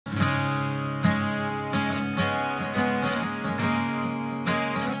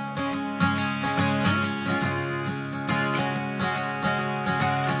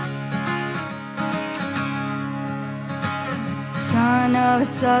of a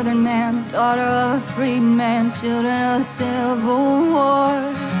southern man, daughter of a free man, children of the Civil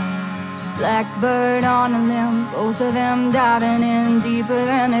War. Blackbird on a limb, both of them diving in deeper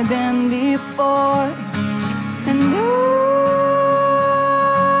than they've been before. And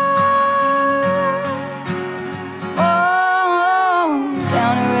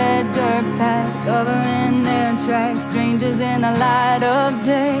down a red dirt path, covering their tracks, strangers in the light of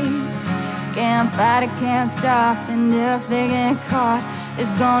day. Can't fight it, can't stop, and if they get caught,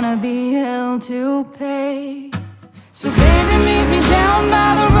 it's gonna be hell to pay. So baby, meet me down by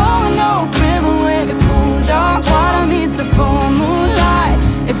the Roanoke River, where the cool dark water meets the full moonlight.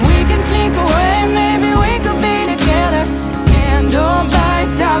 If we can sneak away, maybe we could be together. Candle by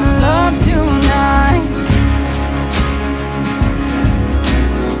stop love tonight.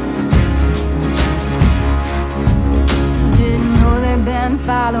 Didn't know they'd been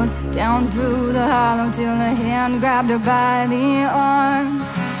followed down through the hollow till a hand grabbed her by the arm.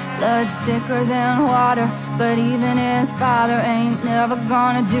 Blood's thicker than water, but even his father ain't never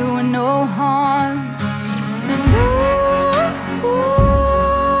gonna do her no harm.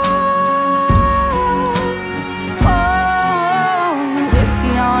 And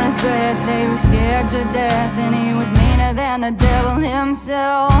whiskey on his breath, they were scared to death, and he was meaner than the devil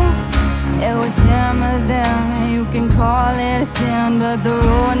himself. It was him or them, and you can call it a sin, but the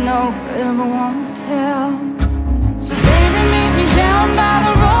Roanoke River won't tell. So baby, meet me down by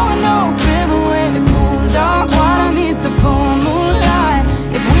the Roanoke River, where the cool dark water meets the full moonlight.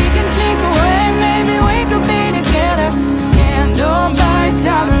 If we can sneak away, maybe we could be together. Candle by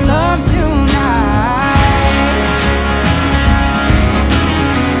stop love tonight.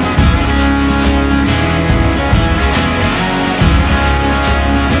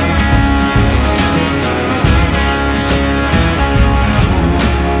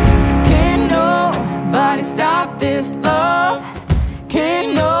 Stop this love.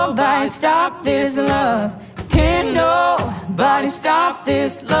 Can't nobody stop this love. Can't nobody stop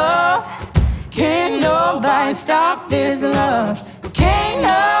this love. Can't nobody stop this love. Can't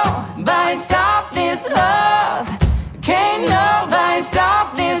nobody stop this love. Can't nobody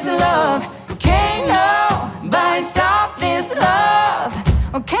stop this love. Can't nobody stop this love.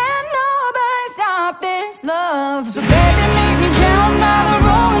 Oh, can't nobody stop this love. So baby, meet me down by the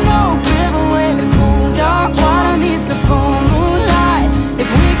Roanoke River, where the dark water meets the full moonlight. If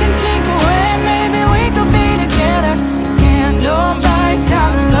we can sneak away, maybe we could be together. Can't nobody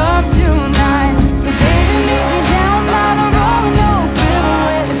stop love tonight. So baby, meet me down by the Roanoke River,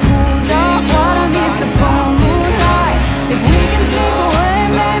 where the cool dark water meets the full moonlight. If we can sneak away,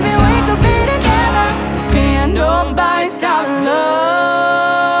 maybe we could be together. Can't nobody stop love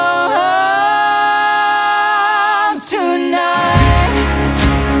tonight.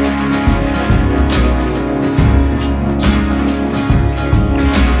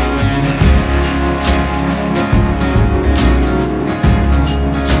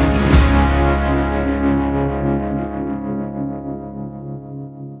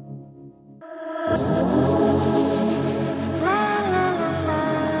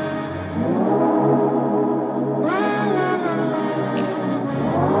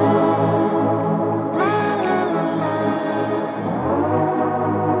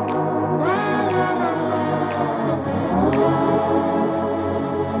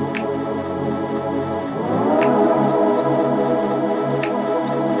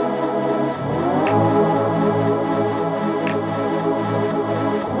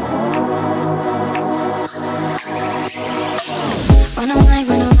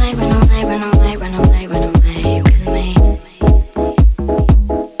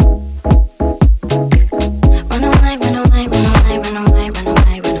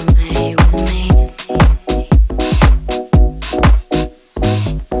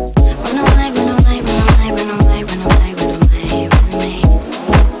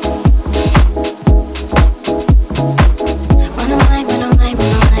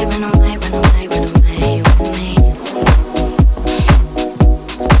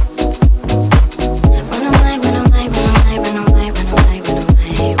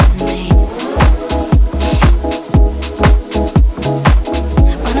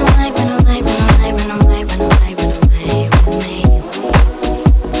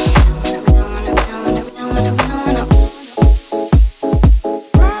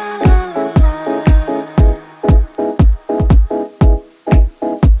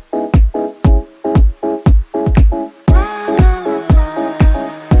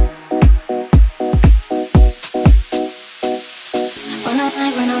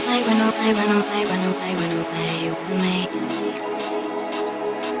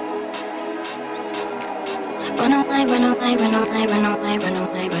 Run away, run away, run away. away, run away, run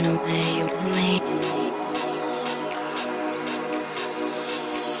away, run away with me.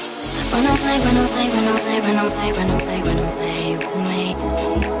 Run away, run away, run away, run away, run away, run away with me.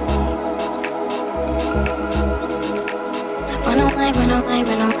 Run away, run away,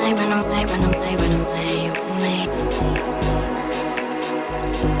 run away, run away, run away, run away with me.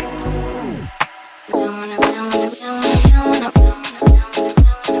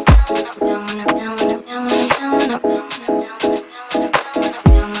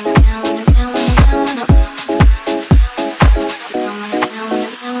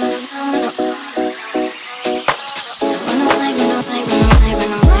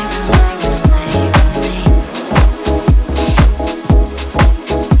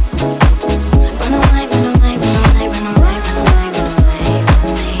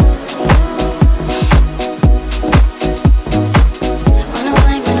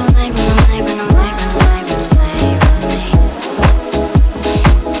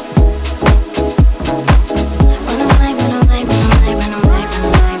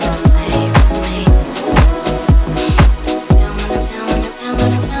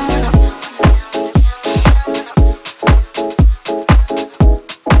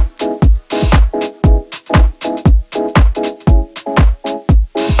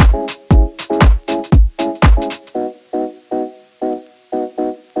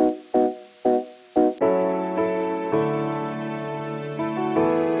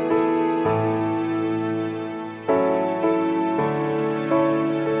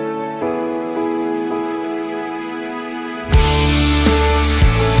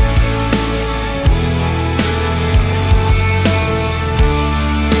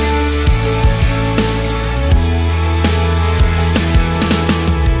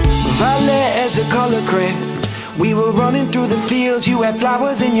 Color gray. We were running through the fields, you had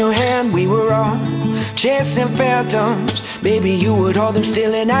flowers in your hand. We were all chasing phantoms. Baby, you would hold them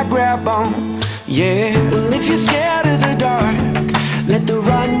still and I'd grab on. Yeah, well, if you're scared of the dark, let the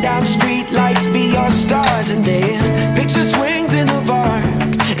rundown street lights be your stars. And then picture swings in the park,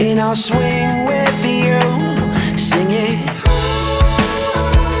 and I'll swing with you. Sing it,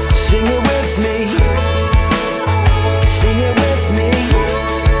 sing it with me, sing it with me.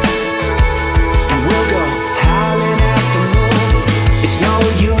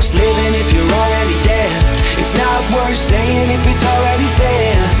 Use living if you're already dead. It's not worth saying if it's already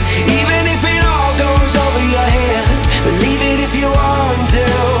said. Even if it all goes over your head, believe it if you want to.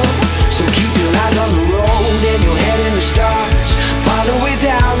 So keep your eyes on the road and your head in the stars. Follow it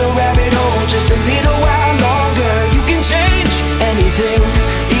down the rabbit hole just a little while longer. You can change anything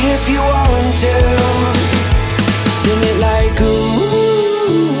if you want to. Sing it like ooh,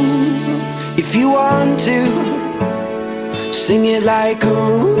 if you want to. Sing it like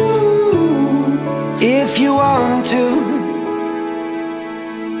ooh, if you want to.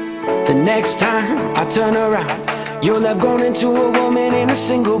 The next time I turn around, you'll have grown into a woman in a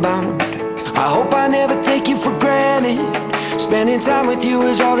single bound. I hope I never take you for granted. Spending time with you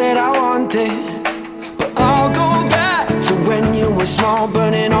is all that I wanted. But I'll go back to when you were small,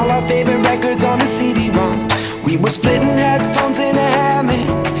 burning all our favorite records on the CD-ROM. We were splitting headphones in a hammock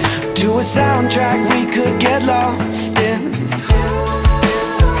to a soundtrack we could get lost in.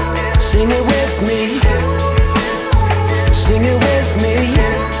 Sing it with me, sing it with me,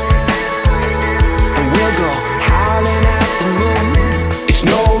 and we'll go howling at the moon. It's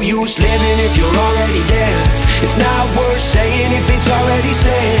no use living if you're already dead. It's not worth saying if it's already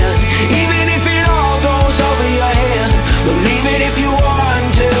said. Even if it all goes over your head, believe it if you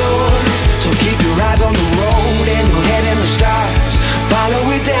want to. So keep your eyes on the road and your head in the stars. Follow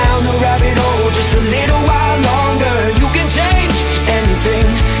it down the rabbit hole just a little while longer. You can change anything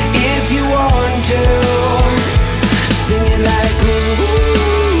if you want to. Sing it like ooh,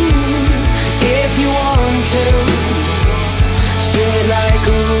 if you want to. Sing it like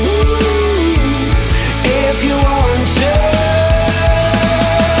ooh, if you want to.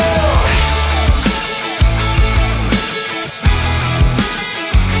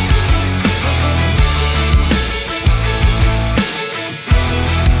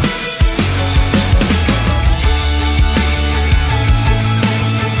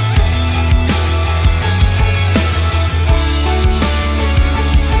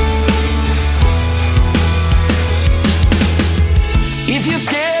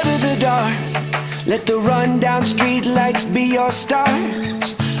 Let the rundown street lights be your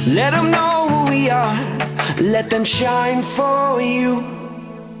stars. Let them know who we are. Let them shine for you.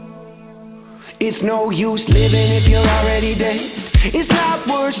 It's no use living if you're already dead. It's not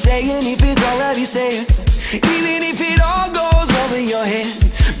worth saying if it's already said. Even if it all goes over your head,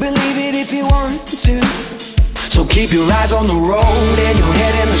 believe it if you want to. So keep your eyes on the road and your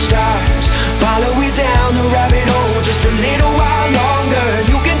head in the stars. Follow it down the rabbit hole just a little while longer.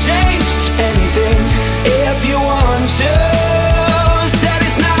 You can change anything if you want to. Said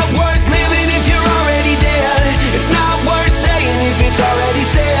it's not worth living if you're already dead. It's not worth saying if it's already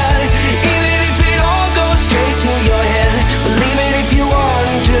said. Even if it all goes straight to your head, believe it if you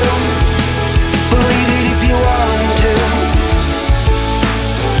want to. Believe it if you want to.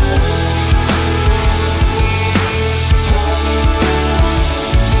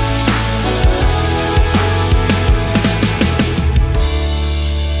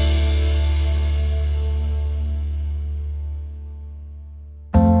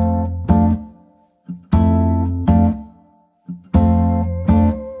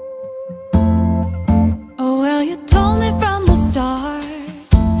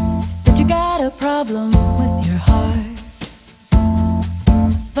 Problem with your heart,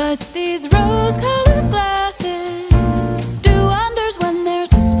 but these rose-colored glasses do wonders when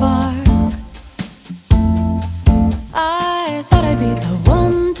there's a spark. I thought I'd be the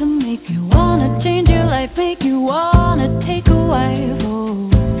one to make you wanna change your life, make you wanna take a wife. Oh,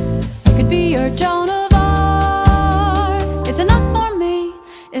 I could be your Joan of Arc. It's enough for me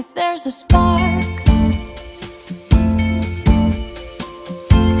if there's a spark.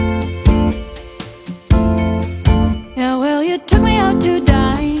 You took me out to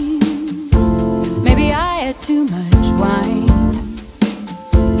dine. Maybe I had too much wine,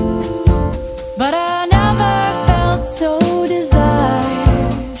 but I never felt so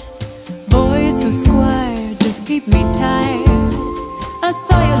desired. Boys who squire just keep me tired. I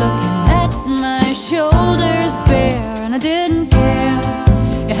saw you looking at my shoulders bare, and I didn't care.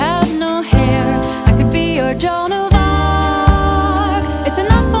 You had no hair. I could be your Joan of Arc. It's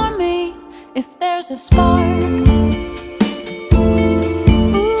enough for me if there's a spark.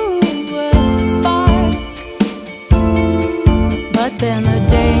 But then the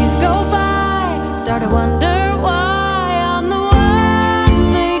days go by, start to wonder why I'm the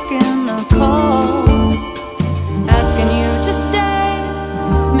one making the calls, asking you to stay,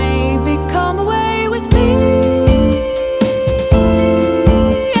 maybe come away with me.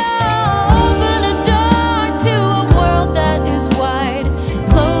 Open a door to a world that is wide,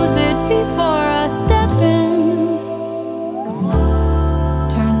 close it before I step in.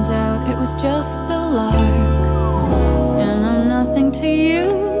 Turns out it was just a lark, and I'm nothing to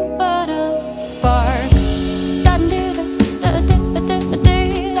you but a spark.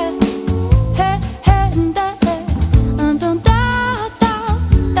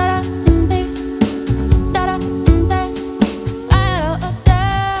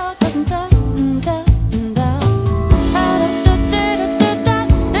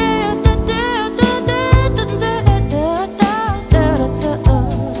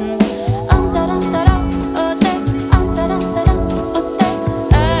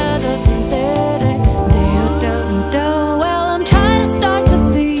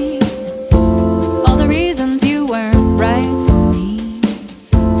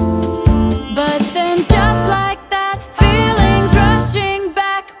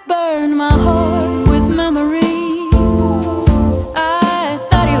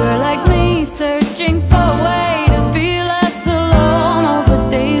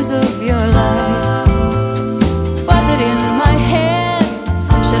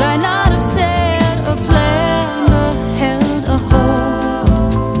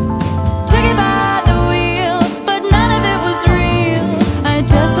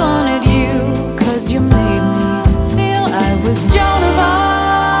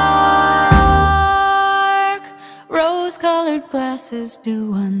 Rose-colored glasses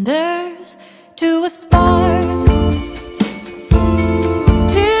do wonders to a spark,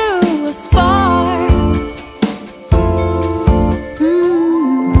 to a spark.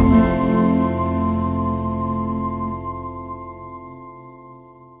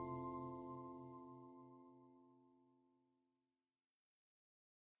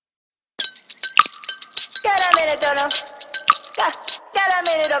 Get a minute, Dono. Get a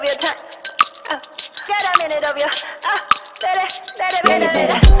minute of your time. Get a minute of your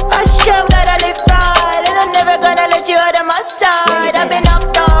I sure gotta live right, and I'm never gonna let you out of my side. I've been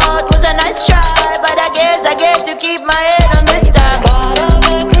knocked out, was a nice try, but I guess I get to keep my head on this time. God of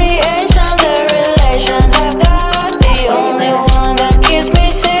the creation, the relations I've got, the only one that keeps me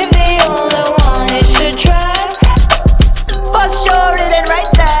safe, the only one you should trust. For sure it ain't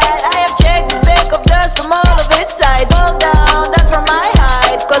right that I have checked this speck of dust from all of its side. Fall down, that from my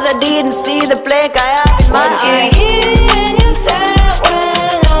height, cause I didn't see the plank I have in my eye. And you said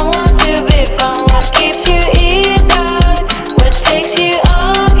when no one's to be found, what keeps you eased out, what takes you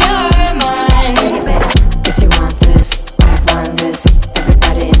off your mind. Yes, you want.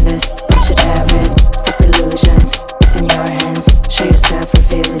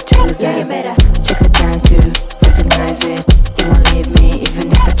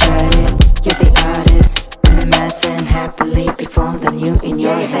 in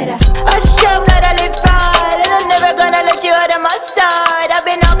your hands. I sure gotta live right, and I'm never gonna let you out of my side. I've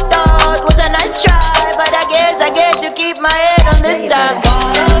been knocked out, was a nice try, but I guess I get to keep my head on this time.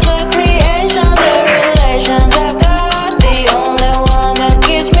 God of the creation, the relations I've got, the only one that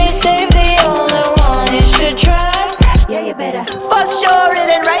keeps me safe, the only one you should trust. Yeah, you better. For sure, it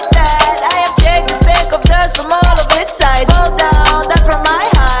ain't right that I have checked the speck of dust from all of its sides. Fall down, that from my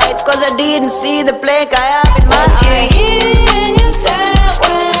height, cause I didn't see the plank I have in my eye. In yourself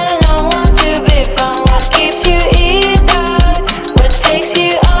when no one's to be found. What keeps you eased out? What takes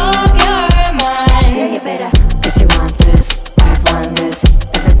you off your mind? Yeah, you better. Cause you want this, I want this.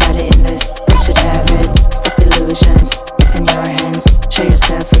 Everybody in this, we should have it. Stop illusions, it's in your hands. Show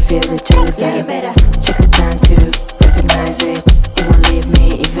yourself, reveal it to them. Yeah, you better. Take the time to recognize it. It won't leave me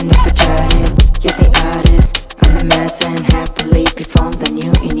even if I tried it. You're the artist, I'm the mass, and happily perform the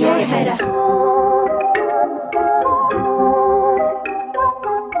new in your hands.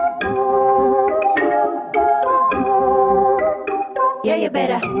 Yeah, you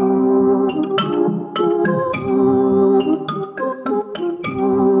better.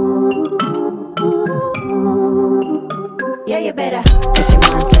 Yeah, you better. Cause you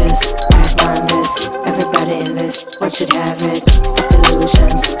want this, I want this. Everybody in this, what should have it. Stop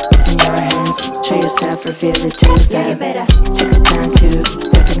illusions, it's in your hands. Show yourself, reveal it to them. Yeah, you better. Take the time to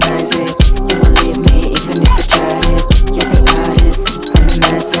recognize it. It won't leave me even if I tried it. You're the artist, I'm the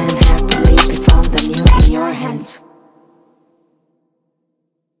mass, and happily perform the new in your hands.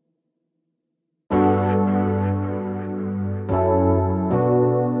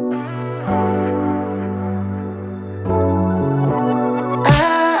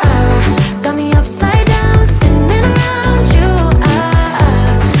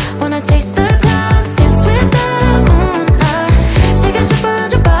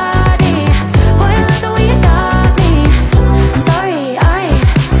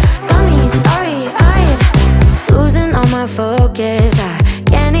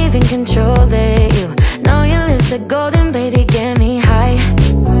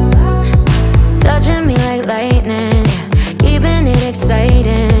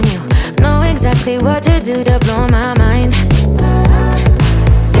 What to do to blow my mind.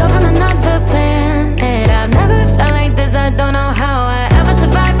 You're from another planet. I've never felt like this. I don't know how I ever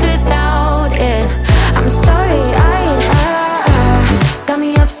survived without it. I'm starry-eyed. Got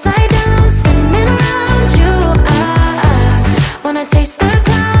me upside down, spinning around you. Wanna taste the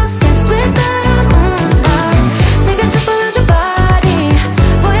clouds, dance with the moon. Take a trip around your body.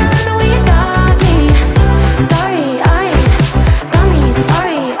 Boy, I love the way you got me. Starry-eyed, got me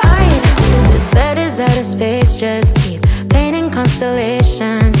starry-eyed. This bed is out of space, just keep painting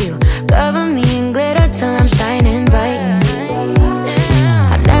constellations. You cover me in glitter till I'm shining bright.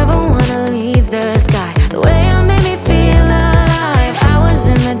 I never wanna leave the sky. The way you made me feel alive. I was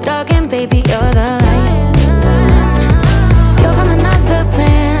in the dark and baby, you're the light. You're from another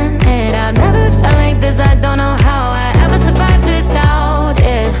planet. I've never felt like this. I don't know how I ever survived without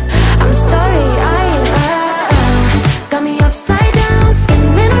it. I'm starry-eyed. Got me upside down,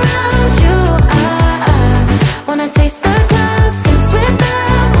 spinning around you. Wanna taste the clouds, dance with the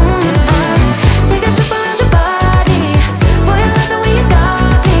moon. Take a trip around your body. Boy, I love the way you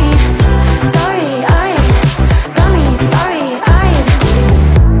got me. Starry-eyed, got me starry-eyed.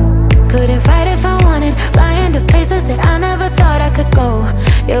 Couldn't fight if I wanted. Flying to places that I never thought I could go.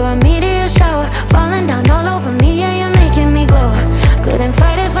 You're a meteor shower, falling down all over me. Yeah, you're making me glow. Couldn't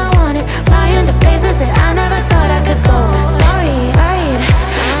fight if I wanted. Flying to places that I never thought I could go. Starry-eyed,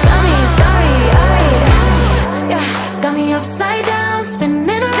 got me starry-eyed. Yeah, got me upside down,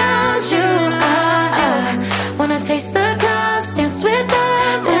 spinning around you. Wanna taste the clouds, dance with the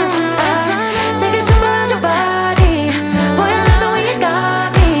moon. Take a trip around your body. Boy, I love the way you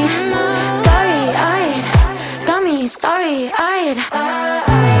got me. Starry-eyed, got me starry-eyed.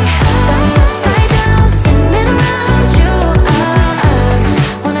 Got me upside down, spinning around you.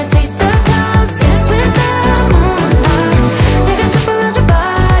 Wanna taste the clouds, dance with the moon. Take a trip around your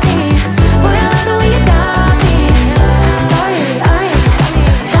body. Boy, I love the way you got me. Starry-eyed,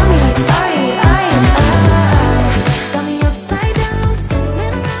 got me starry-eyed. Got me upside down,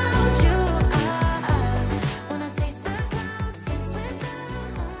 spinning around you. Wanna taste the clouds, dance with the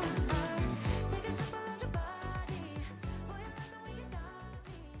moon. Take a trip around your body. Boy, I love the way you got me.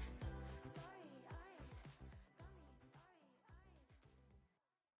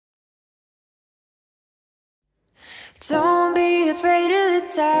 Don't be afraid of the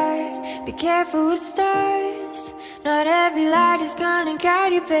dark. Be careful with stars. Not every light is gonna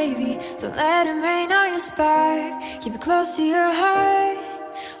guide you, baby. Don't let them rain on your spark. Keep it close to your heart.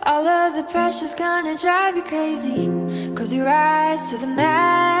 All of the pressure's gonna drive you crazy. Close your eyes to the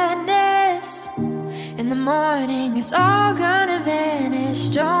madness. In the morning it's all gonna vanish.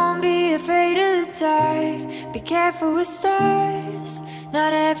 Don't be afraid of the dark. Be careful with stars.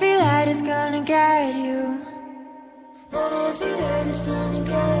 Not every light is gonna guide you. Not every light is gonna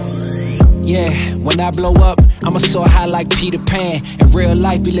guide you. Yeah, when I blow up, I'ma soar high like Peter Pan. In real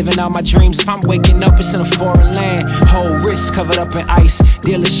life, be living out my dreams. If I'm waking up, it's in a foreign land. Whole wrist covered up in ice.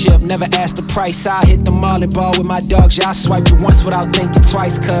 Dealership, never ask the price. I hit the mall and ball with my dogs. Yeah, I swiped it once without thinking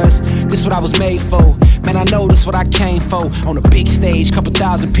twice. Cause this what I was made for. Man, I know this what I came for. On a big stage, couple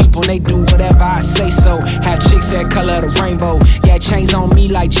thousand people, and they do whatever I say so. Have chicks that color of the rainbow. Yeah, chains on me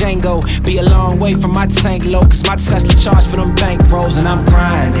like Django. Be a long way from my tank low. Cause my Tesla charge for them bank rolls. And I'm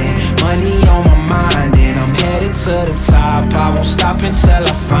grinding, money on my mind, and I'm headed to the top. I won't stop until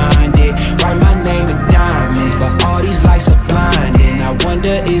I find it. Write my name in diamonds, but all these lights are blinding. I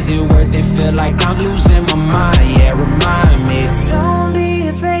wonder, is it worth it? Feel like I'm losing my mind. Yeah, remind me. Don't be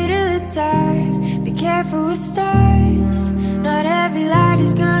afraid of the dark. Be careful with stars. Not every light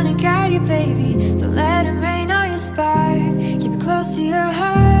is gonna guide you, baby. So let them rain on your spark. Keep it close to your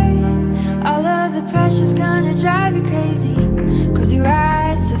heart. All of the pressure's gonna drive you crazy. Close your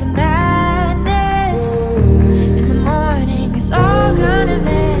eyes to the madness. In the morning it's all gonna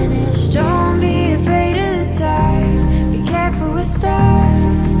vanish. Don't be afraid of the dark. Be careful with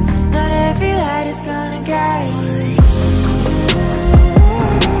stars. Not every light is gonna guide you.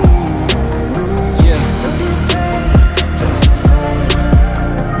 Don't be afraid, don't be afraid.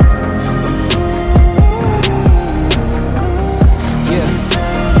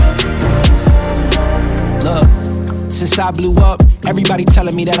 Look, since I blew up, everybody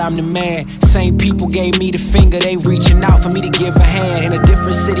telling me that I'm the man. Same people gave me the finger, they reaching out for me to give a hand. In a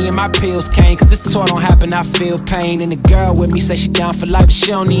different city and my pills came, cause this tour don't happen, I feel pain. And the girl with me say she down for life, but she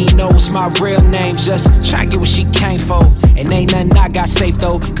don't even know what's my real name. Just try to get what she came for. And ain't nothing I got safe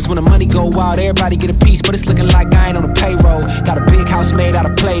though, cause when the money go wild, everybody get a piece. But it's looking like I ain't on the payroll. Got a big house made out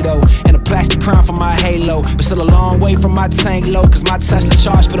of Play-Doh, and a plastic crown for my halo. But still a long way from my tank low, cause my Tesla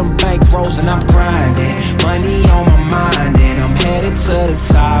charge for them bank rolls. And I'm grinding, money on my mind, and I'm headed to the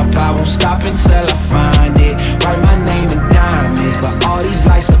top. I won't stop until I find it. Write my name in diamonds, but all these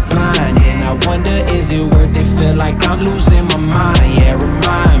lights are blinding. I wonder, is it worth it? Feel like I'm losing my mind. Yeah,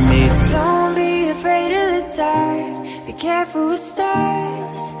 remind me. Don't be afraid of the dark. Be careful with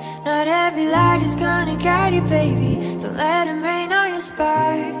stars. Not every light is gonna guide you, baby. Don't let them rain on your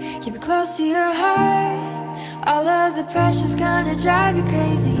spark. Keep it close to your heart. All of the pressure's gonna drive you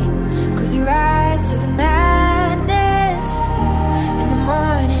crazy. Close your eyes to the madness. In the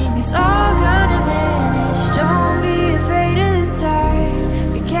morning it's all gonna vanish. Don't be afraid of the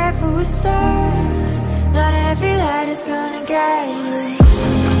dark. Be careful with stars. Not every light is gonna guide you.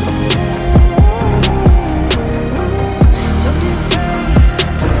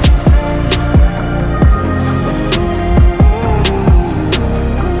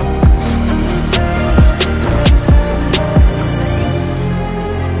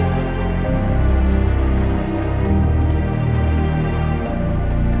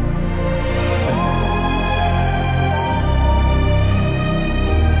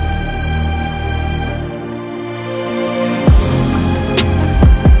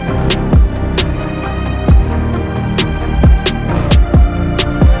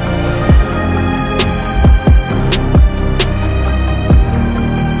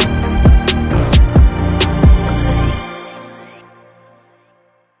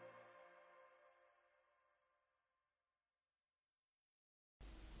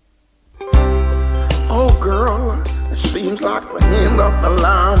 Seems like the end of the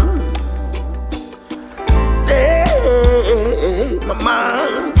line. Hey, my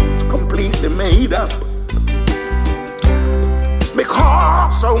mind's completely made up,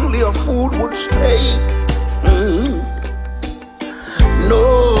 because only a fool would stay.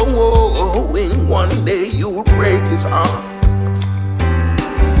 Knowing one day you'll break his heart.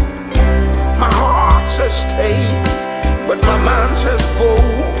 My heart says stay, but my mind says go.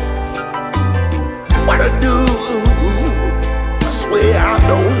 What to do? I swear I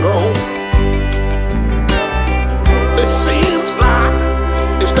don't know. It seems like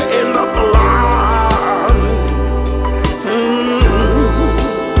it's the end of the line.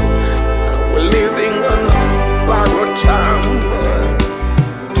 We're living in borrowed time.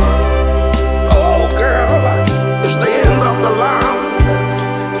 Oh girl, it's the end of the line.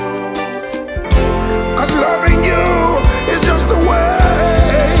 'Cause loving you is just the way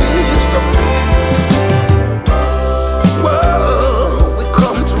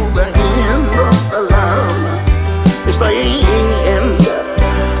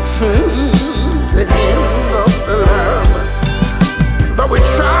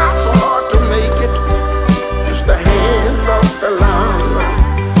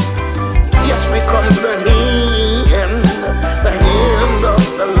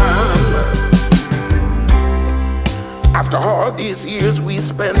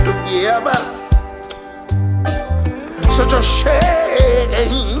spent together. Such a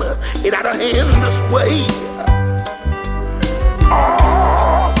shame it had to end this way.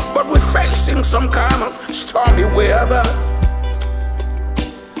 Oh, but we're facing some kind of stormy weather.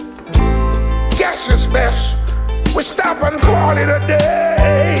 Guess it's best we stop and call it a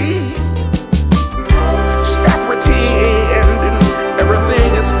day. Stop pretending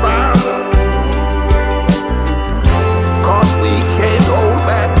everything is fine, 'cause we can't hold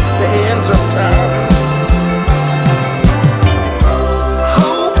back the hands of time.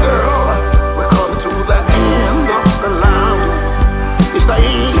 Oh girl, we come to the end of the line. It's the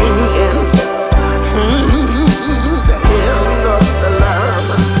end, the end of the line.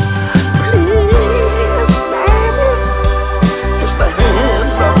 Please, baby, it's the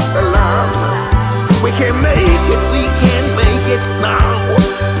end of the line. We can make it, we can make it now.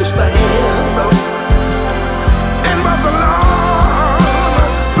 It's the end of the line,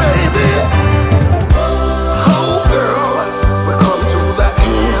 baby. Oh girl, we come to the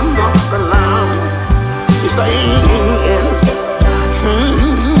end of the line. It's the end, the end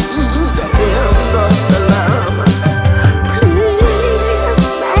of the line. Please,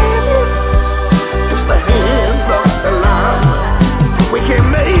 baby, it's the end of the line. We can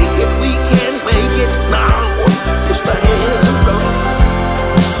make it, we can make it now. It's the end of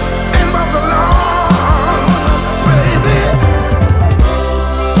the line, baby.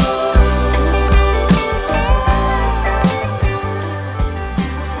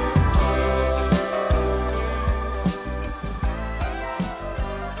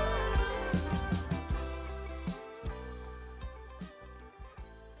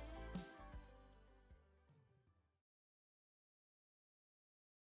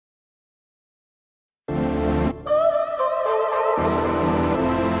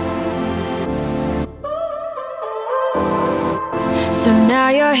 So now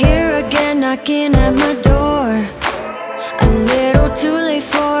you're here again, knocking at my door. A little too late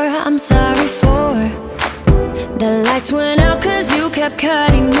for, I'm sorry for. The lights went out 'cause you kept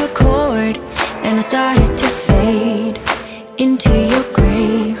cutting the cord, and I started to fade into your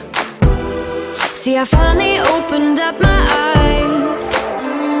gray. See, I finally opened up my eyes,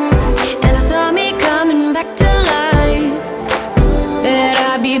 and I saw me coming back to life. That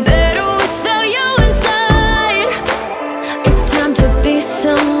I'd be better without you inside. It's time to be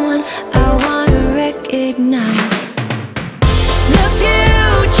someone I wanna recognize. The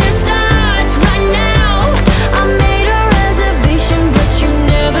future starts right now. I made a reservation, but you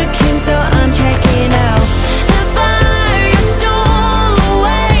never came, so I'm checking out. The fire you stole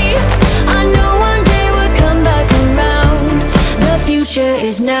away, I know one day we'll come back around. The future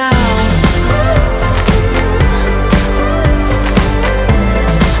is now.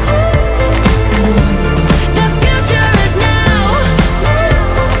 The future is now.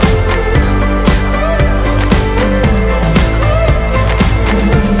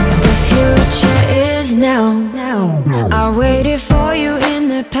 The future is now. I waited for you in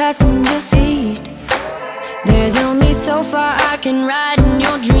the passenger seat. There's only so far I can ride in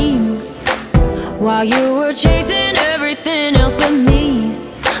your dreams. While you were chasing everything else but me,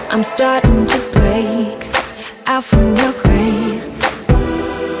 I'm starting to break out from your gray.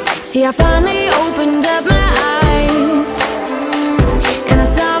 See, I finally opened up my eyes, and I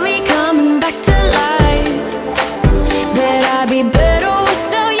saw me coming back to life. That I'd be better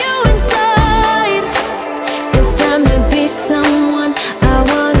without you inside. It's time to be someone I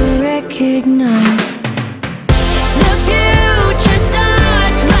wanna recognize. The future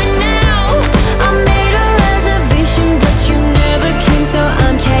starts right now. I made a reservation, but you never came, so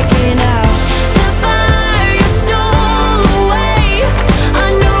I'm checking out. The fire you stole away, I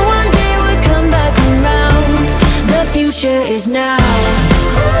know one day we'll come back around. The future is now.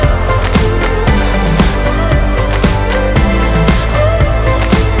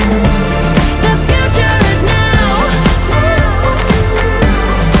 The future is now.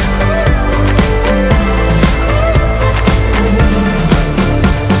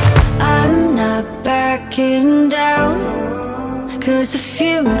 I'm not backing down, 'cause the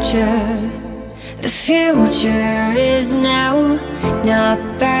future is now. Not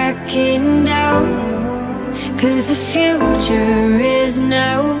backing down, 'cause the future is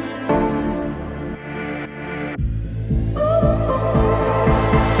now.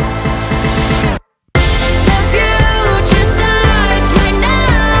 The future starts right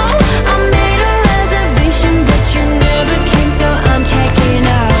now. I made a reservation, but you never came, so I'm checking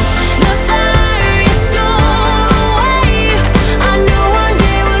out. The fire you stole away, I know one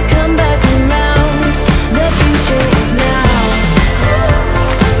day we'll come back around. The future is now.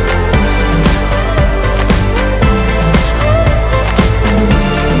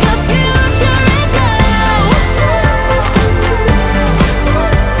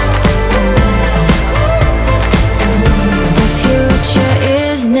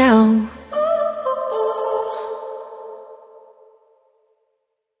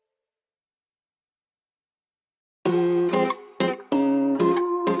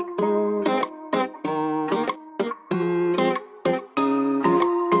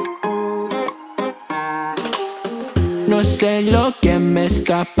 sé lo que me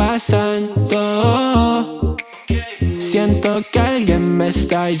está pasando. Siento que alguien me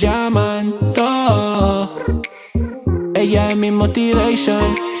está llamando. Ella es mi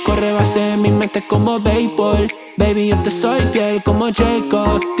motivation, corre base de mi mente como béisbol. Baby, yo te soy fiel como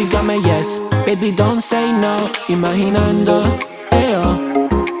Jacob. Dígame yes, baby, don't say no. Imaginando,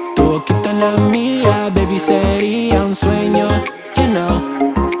 tu boquita en la mía, baby, sería un sueño, you know.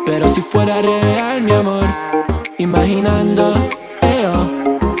 Pero si fuera real, mi amor. Imaginando,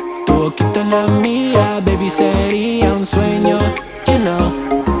 tu boquita en la mía, baby, sería un sueño, you know.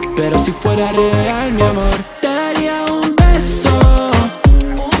 Pero si fuera real, mi amor, te daría un beso,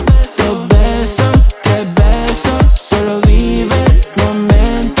 dos besos, tres besos. Solo vive el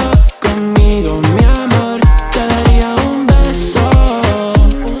momento conmigo, mi amor. Te daría un beso,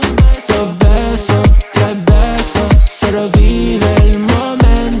 dos besos, tres besos. Solo vive el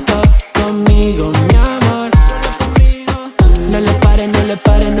momento conmigo, mi amor. No le pare, no le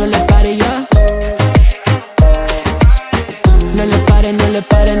pare, no le pare ya. No le pare, no le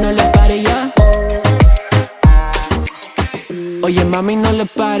pare, no le pare ya. Oye mami, no le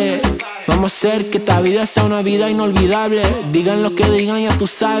pare. Vamos a hacer que esta vida sea una vida inolvidable. Digan lo que digan, ya tú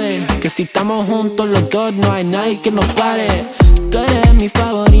sabes que si estamos juntos los dos no hay nadie que nos pare. Tú eres mi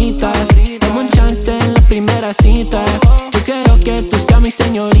favorita, dame un chance en la primera cita. Yo quiero que tú seas mi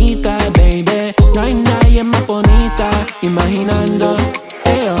señorita, baby. No hay nadie más bonita. Imaginando,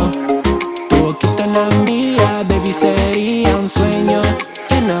 tu boquita en la mía, baby, sería un sueño,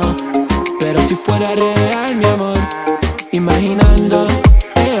 you know. Pero si fuera real, mi amor. Imaginando,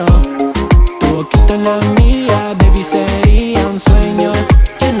 tu boquita en la mía, baby, sería un sueño,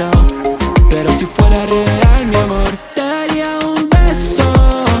 you know. Pero si fuera real, mi amor, te daría un beso,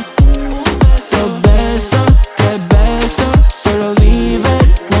 dos besos, tres besos. Solo vive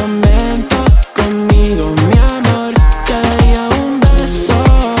el momento conmigo, mi amor. Te daría un beso,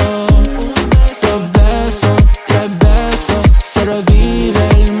 dos besos, tres besos. Solo vive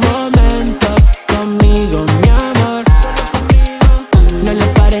el momento conmigo, mi amor. No le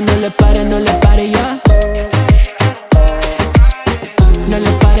pare, no le pare, no le pare ya. No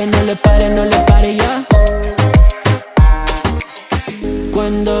le pare, no le pare, no le pare ya.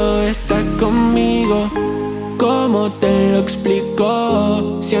 Cuando estás conmigo, ¿cómo te lo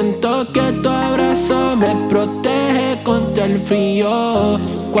explico? Siento que tu abrazo me protege contra el frío.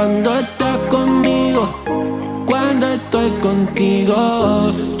 Cuando estás conmigo, cuando estoy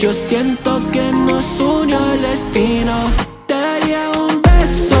contigo, yo siento que nos unió el destino. Te daría un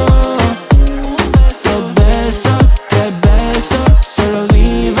beso, dos besos, tres besos. Solo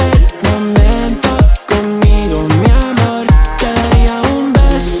vive el momento conmigo, mi amor. Te daría un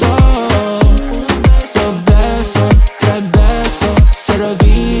beso, dos besos, tres besos. Solo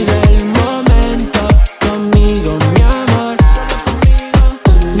vive el momento conmigo, mi amor.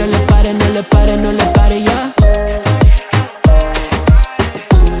 No le pare, no le pare, no le pare ya.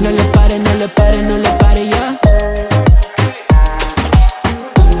 No le pare, no le pare, no le pare ya.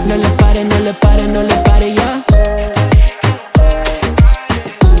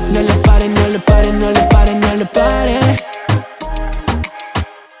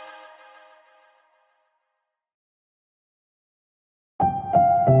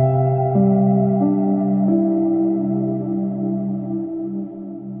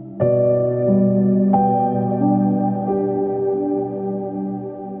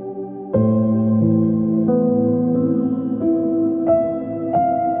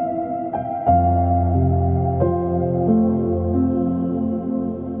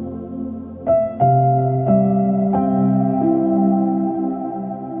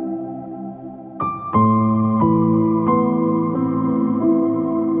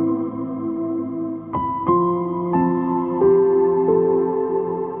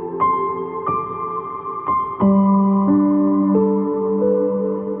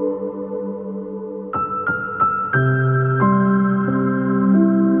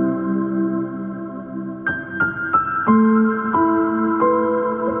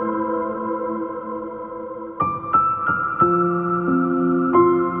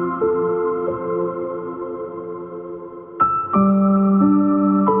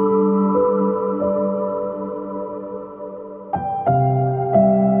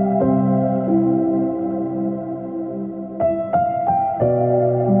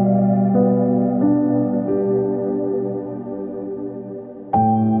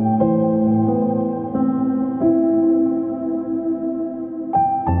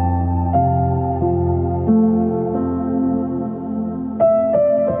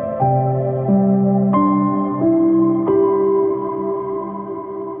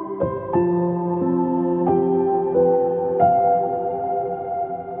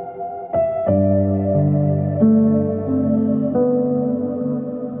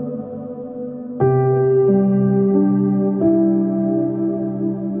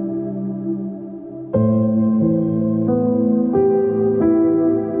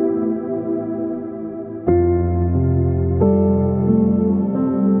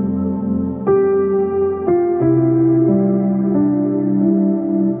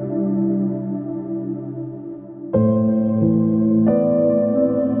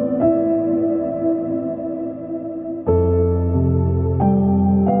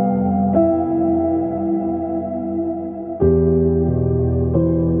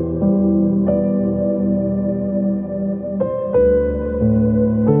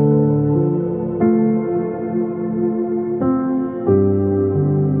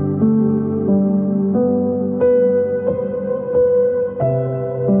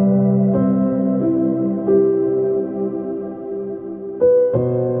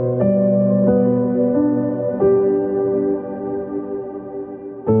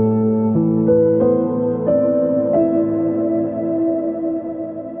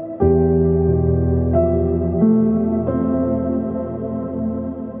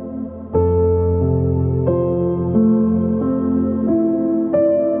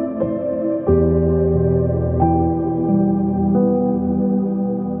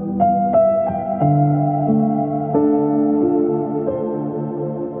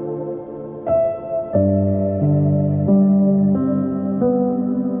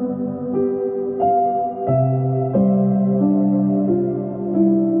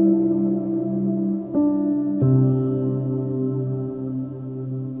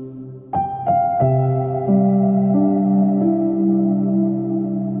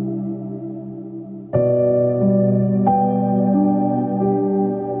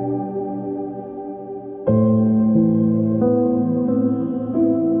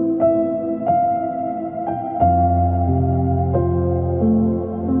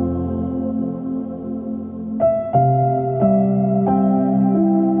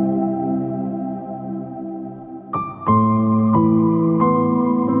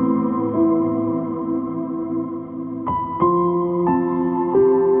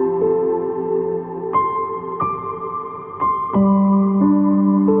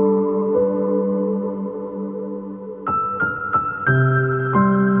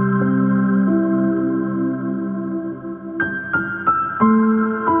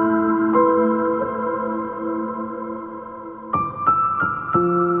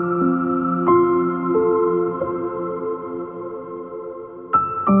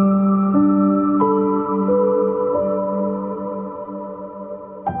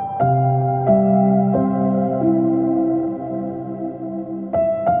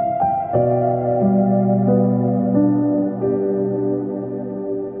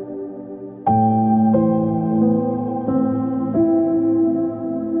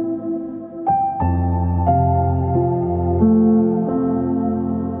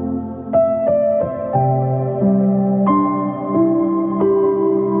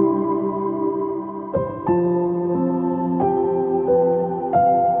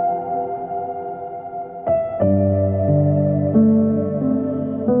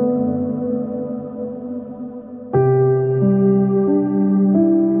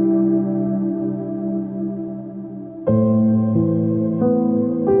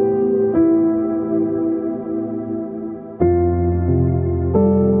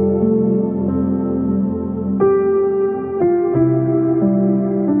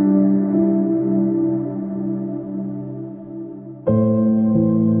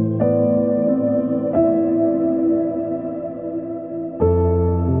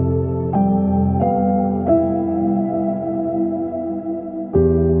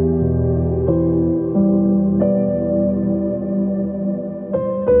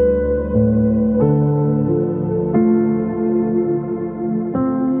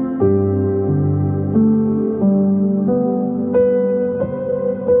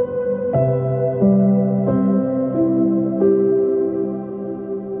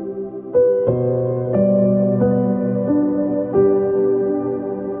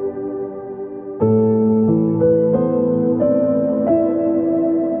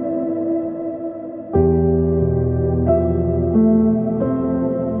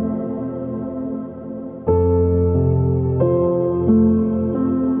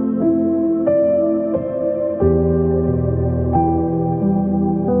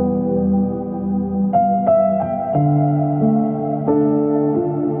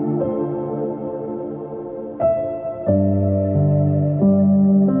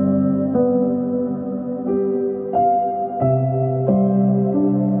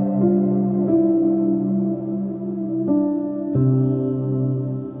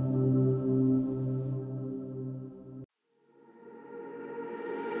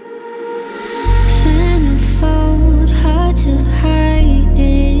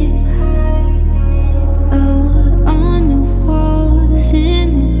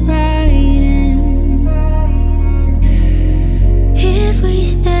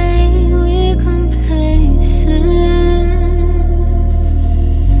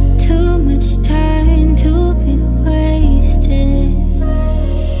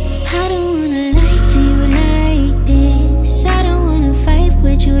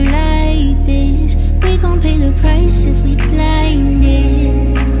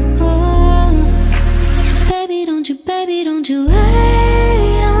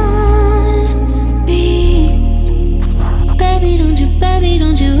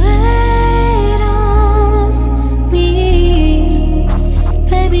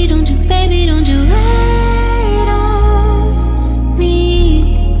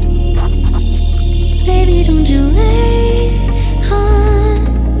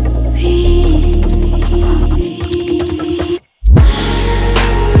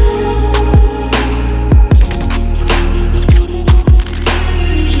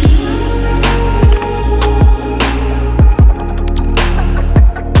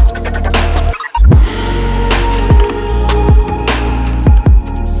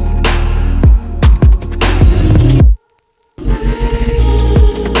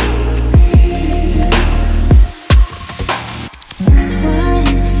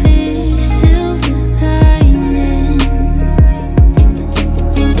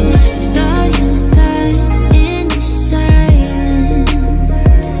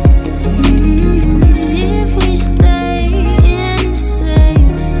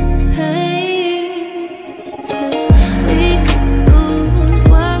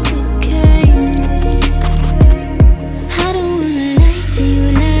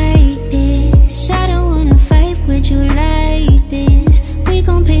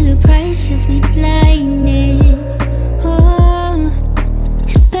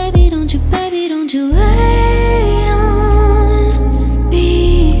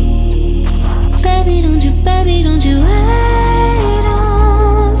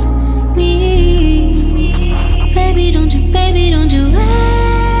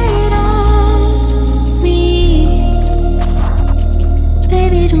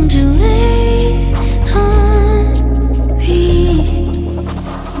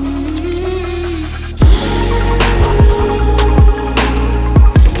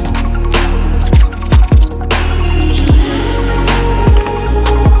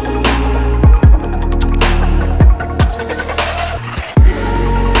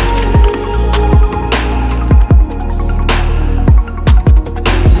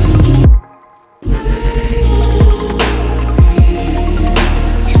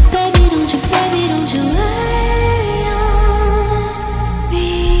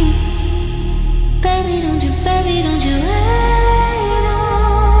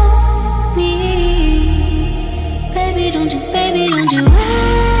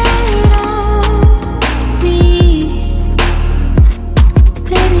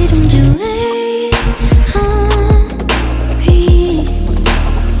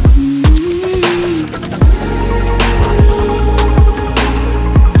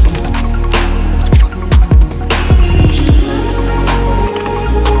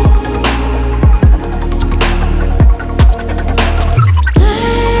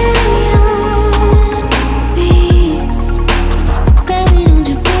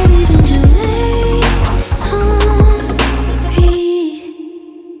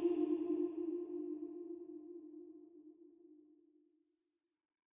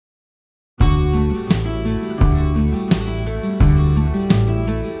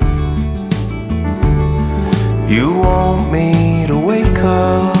 You want me to wake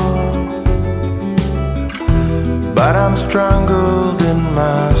up, but I'm strangled in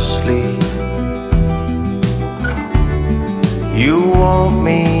my sleep. You want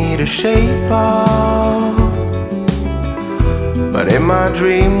me to shape up, but in my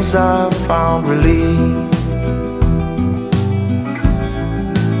dreams I found relief.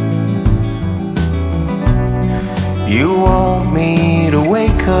 You want me to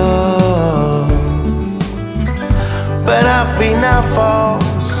wake up, but I've been out for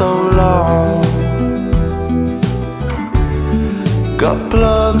so long. Got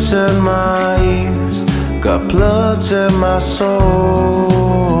plugs in my ears, got plugs in my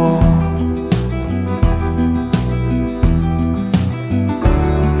soul.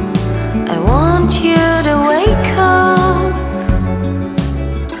 I want you to wake up,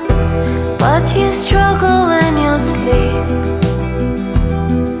 but you struggle in your sleep.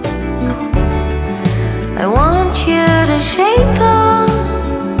 I want you to shape up,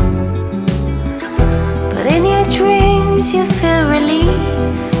 but in your dreams you feel relief.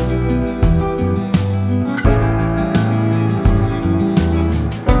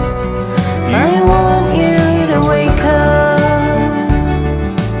 I want you to wake up,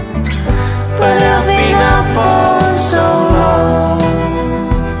 but I've been out for so long.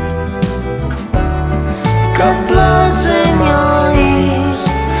 Got plugs in your ears,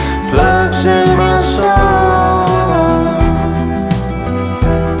 plugs in my soul.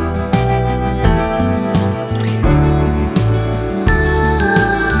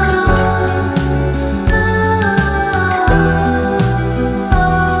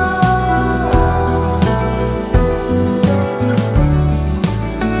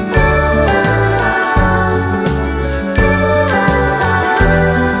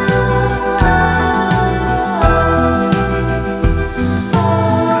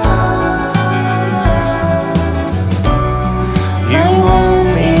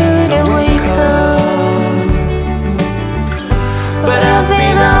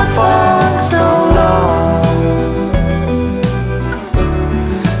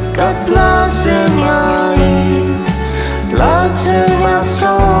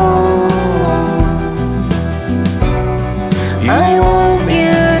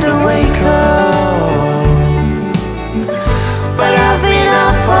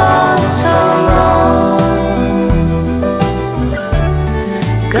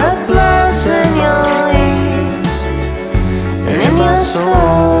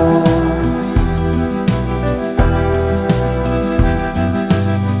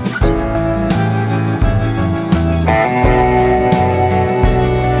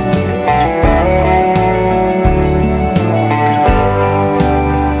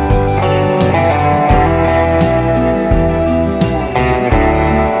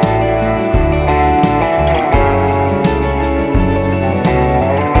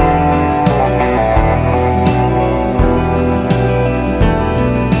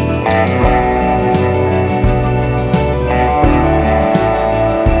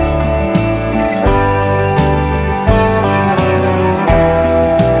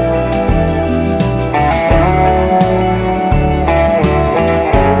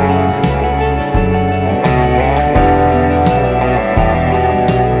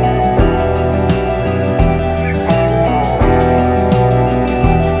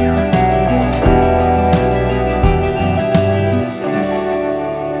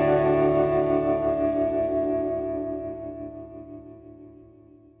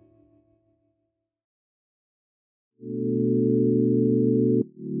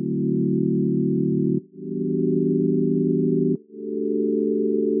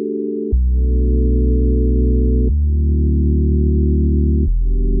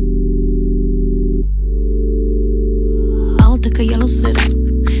 A yellow sip,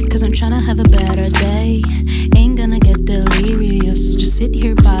 cause I'm tryna have a better day. Ain't gonna get delirious, just sit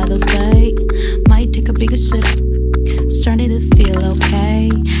here by the bay. Might take a bigger sip, starting to feel okay.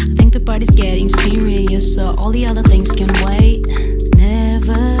 I think the party's getting serious, so all the other things can wait.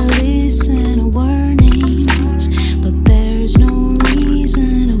 Never listen to warnings, but there's no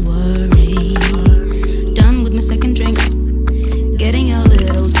reason to worry. Done with my second drink, getting a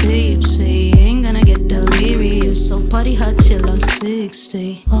little tipsy. Ain't gonna get delirious, so party hard till I'm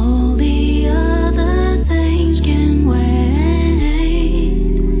 60. All the other things can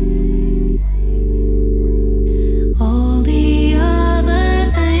wait. All the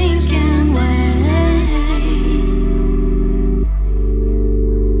other things can wait.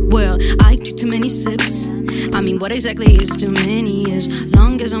 Well, I took too many sips. I mean, what exactly is too many? As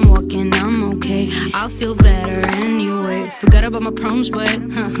long as I'm walking, I'm okay. I'll feel better anyway. Forgot about my problems, but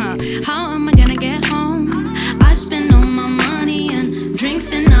how am I gonna get home?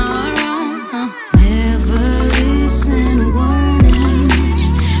 drinks in our own. Never listen to warnings,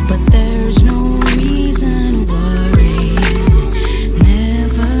 but there's no reason to worry.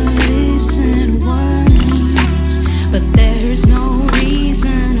 Never listen to warnings, but there's no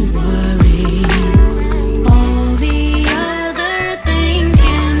reason to worry. All the other things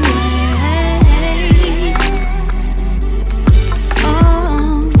can wait.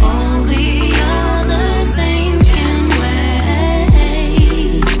 Oh, all the other things can wait.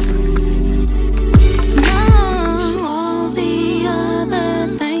 No, all the other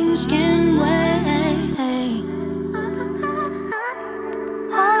things can wait.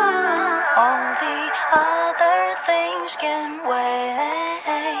 All the other things can wait.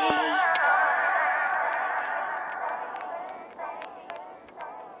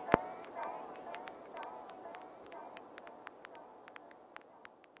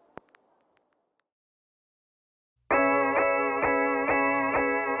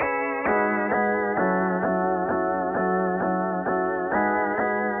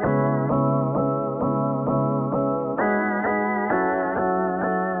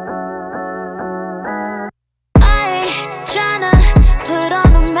 I ain't tryna put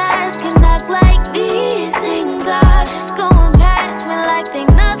on a mask and act like these things are just going past me like they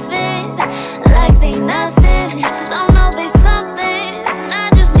nothing, like they nothing. 'Cause I know they something, and I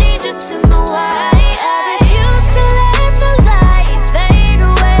just need you to know why. I refuse to let the light fade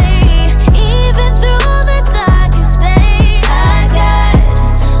away, even through the darkest day. I got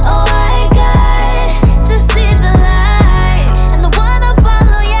to see the light, and the one I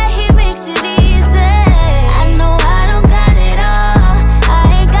follow, yeah, he makes it easy. I know I don't got it all, I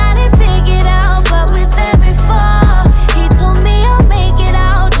ain't got it figured out, but with every fall, he told me I'll make it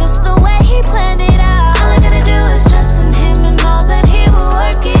out just the way he planned it out. All I gotta do is trust in him and know that he will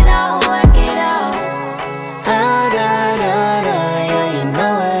work it out, work it out. Ah, da, da, da, yeah, you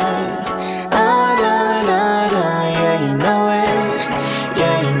know it. Ah, da, da, da, yeah, you know it.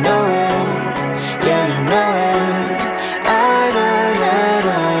 Yeah, you know it. Yeah, you know it. Ah, da, da,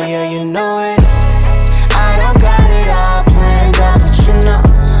 da, yeah, you know it. I don't got it all planned out, but you know,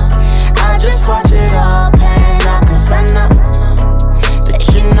 I just watch it all pan out, 'cause I know that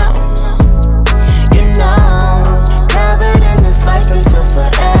you know, covered in this life until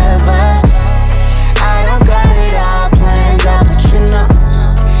forever. I don't got it all planned out, but you know,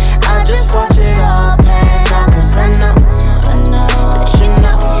 I just watch it all pan out, 'cause I know that you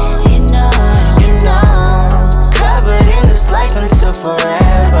know, covered in this life until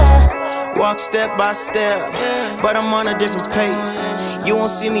forever. Walk step by step, but I'm on a different pace. You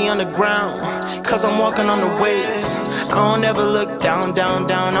won't see me on the ground, 'cause I'm walking on the waves. I don't ever look down, down,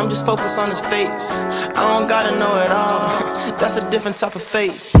 down, I'm just focused on his face. I don't gotta know it all, that's a different type of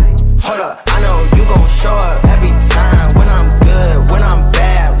faith. Hold up, I know you gon' show up every time. When I'm good, when I'm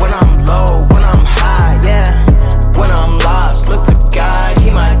bad, when I'm low, when I'm high, yeah. When I'm lost, look to God, he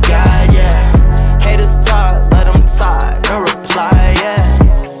my guide, yeah. Haters talk, let them talk, no reply, yeah.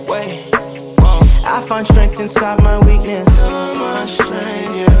 Wait, I find strength inside my weakness.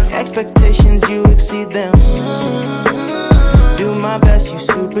 Expectations, you exceed them. Do my best, you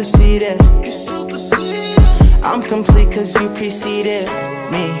supersede it. I'm complete 'cause you preceded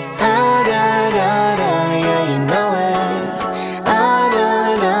me. Ah, da, da, da, yeah, you know it. Ah, da,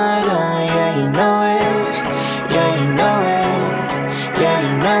 da, da, yeah, you know it. Yeah, you know it. Yeah,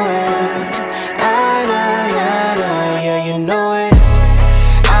 you know it. Ah, da, da, da, yeah, you know it.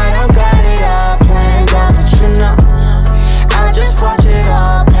 I don't got it all planned out, but you know, I just watch it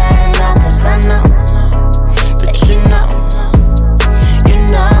all pan out, 'cause I know that you know,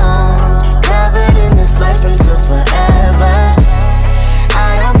 covered in this life until forever. I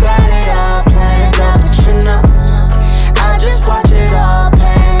don't got it all planned out, but you know, I just watch it all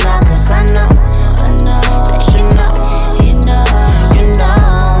pan out, 'cause I know that you know,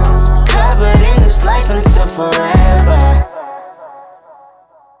 covered in this life until forever.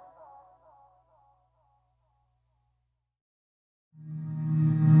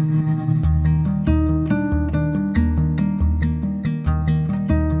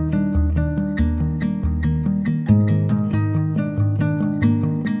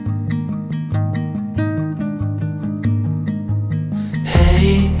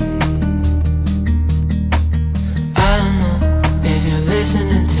 Hey, I don't know if you're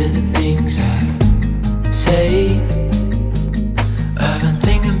listening to the things I say. I've been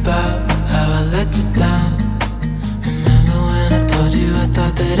thinking about how I let you down. Remember when I told you I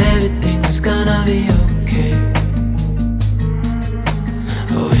thought that everything was gonna be okay?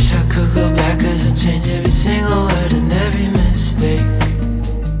 I wish I could go back, 'cause I changed every single word and every mistake.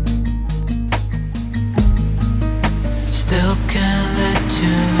 Still can't let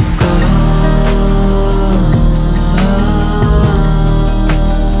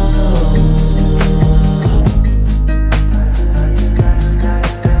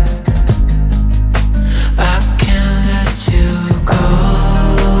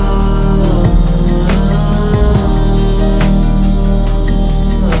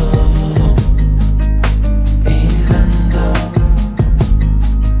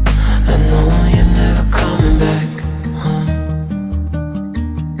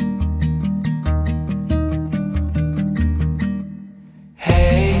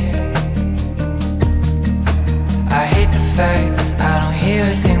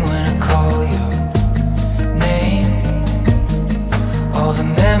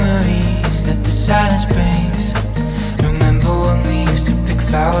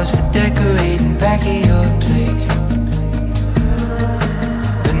decorating back at your place.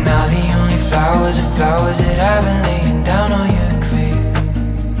 But now the only flowers are flowers that I've been laying down on your grave.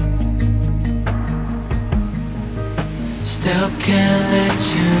 Still can't let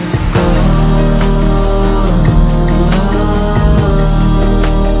you go.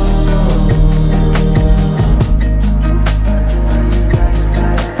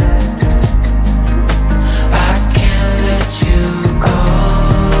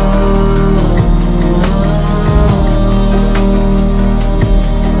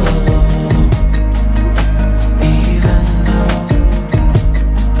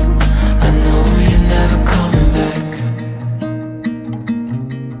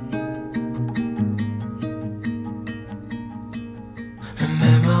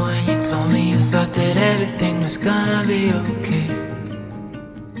 Remember when you told me you thought that everything was gonna be okay?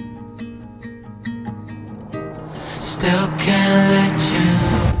 Still can't let you